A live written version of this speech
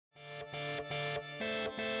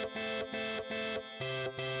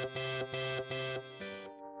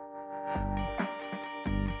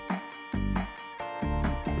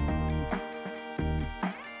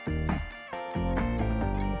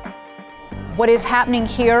What is happening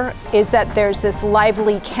here is that there's this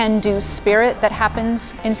lively can-do spirit that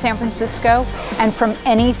happens in San Francisco, and from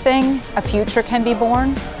anything, a future can be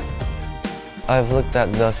born. I've looked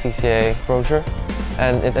at the CCA brochure,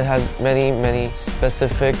 and it has many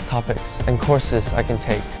specific topics and courses I can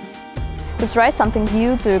take. To try something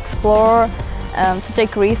new, to explore, to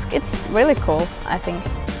take risks, it's really cool, I think.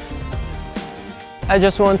 I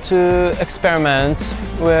just want to experiment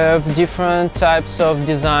with different types of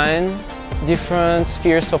design, different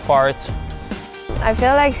spheres of art. I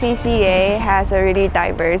feel like CCA has a really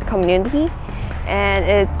diverse community and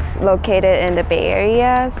it's located in the Bay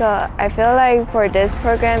Area. So I feel like for this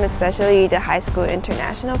program, especially the high school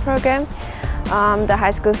international program, the high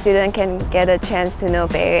school student can get a chance to know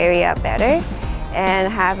Bay Area better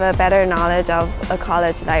and have a better knowledge of a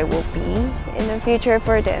college life will be in the future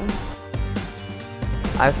for them.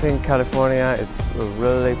 I think California is a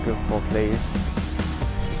really beautiful place.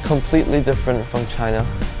 Completely different from China.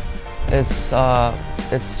 It's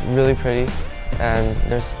really pretty and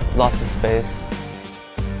there's lots of space.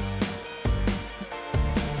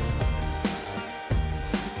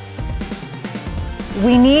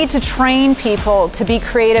 We need to train people to be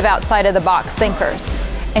creative outside of the box thinkers.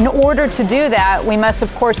 In order to do that, we must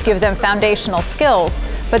of course give them foundational skills,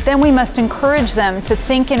 but then we must encourage them to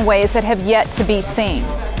think in ways that have yet to be seen.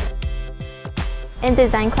 In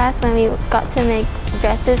design class, when we got to make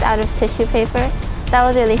dresses out of tissue paper, that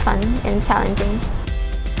was really fun and challenging.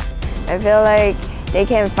 I feel like they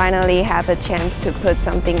can finally have a chance to put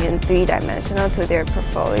something in three-dimensional to their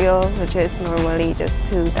portfolio, which is normally just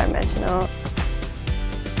two-dimensional.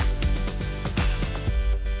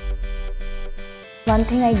 One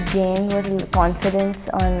thing I gained was confidence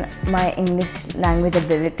on my English language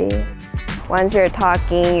ability. Once you're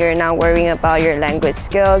talking, you're not worrying about your language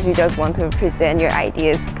skills, you just want to present your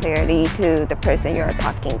ideas clearly to the person you're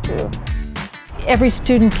talking to. Every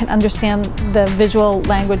student can understand the visual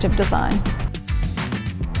language of design.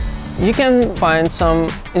 You can find some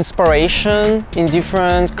inspiration in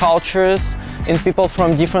different cultures, in people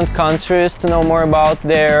from different countries to know more about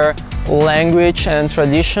their language and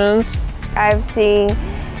traditions. I've seen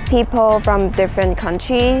people from different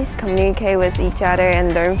countries communicate with each other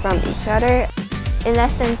and learn from each other. In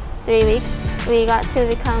less than 3 weeks, we got to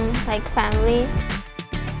become like family.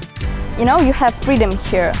 You know, you have freedom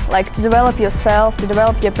here, like to develop yourself, to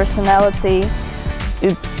develop your personality.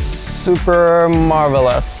 It's super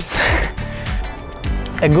marvelous.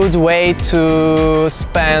 A good way to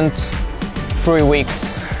spend 3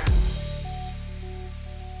 weeks.